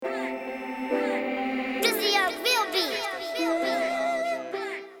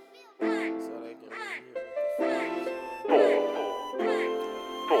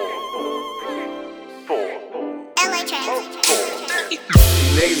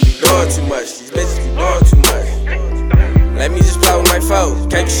niggas be doing too much. These bitches be doing too much. Let me just play with my foes.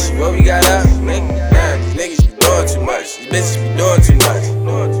 Can't you see what we got up, nigga? Nah, these niggas be doing too much. These bitches be doing too much.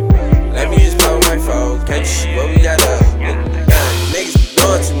 Let me just play with my foes. Can't you see what we got up, nigga? Nah, these niggas be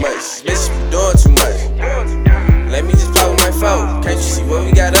doing too much. These bitches be doing too much. Let me just play with my foes. Can't you see what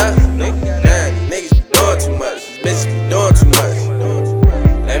we got up, nigga? Nah, these niggas be doing too much. These bitches be doing too much.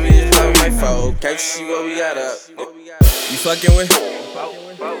 Let me just play with my foes. Can't you see what we got up? You fucking with?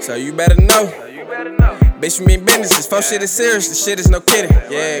 So you better know. Bitch, we mean business. This fuck shit is serious. This shit is no kidding.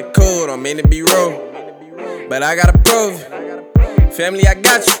 Yeah, cool. Don't mean to be rude, but I gotta prove it. Family, I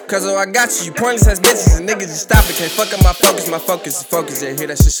got you, cuz I got you. You pointless ass bitches and niggas just stop it. Can't fuck up my focus is focus. Yeah, hear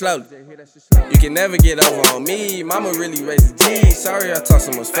that shit slowly. You can never get over on me. Mama really raised the G. Sorry I talk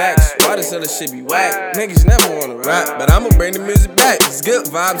so much facts. Why this other shit be whack? Niggas never wanna rap, but I'ma bring the music back. It's good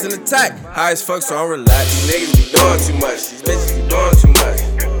vibes in attack. High as fuck, so I'm relaxed. These niggas be doing too much. These bitches be doing too much.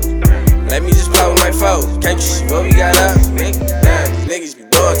 Let me just play with my foes. Can't you see what we got up, nigga? Damn, these niggas be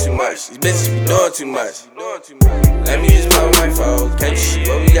doing too much. These bitches be doing too much. Let me just play with my foes. Can't you see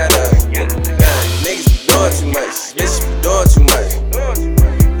what we got up, nigga? Damn, these niggas be doing too much. These bitches be doing too much.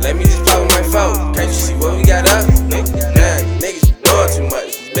 Let me just play with my foes. Can't you see what we got up, nigga? Damn, niggas be doing too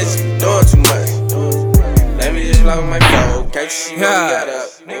much. These bitches be doing too much. Let me just play with my foes. Can't you see what we got up,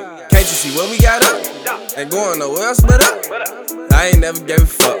 nigga? Can't you see what we got up? Ain't going nowhere else but up. I ain't never gave a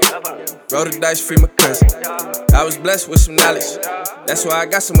fuck. Roll the dice, free my cousin. I was blessed with some knowledge. That's why I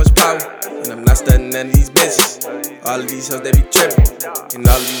got so much power. And I'm not studying none of these bitches. All of these hoes, they be tripping. And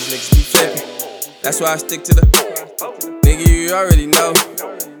all of these niggas be flipping. That's why I stick to the nigga, you already know.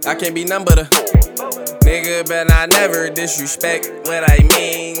 I can't be none but a nigga, but I never disrespect what I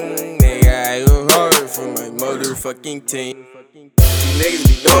mean. Nigga, I go hard for my motherfucking team. These niggas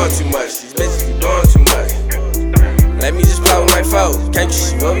be doing too much. These bitches be doing too much. Let me just play with my foes. Can't you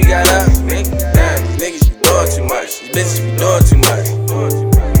see what we got up, nigga? Damn, these niggas be doing too much. These bitches be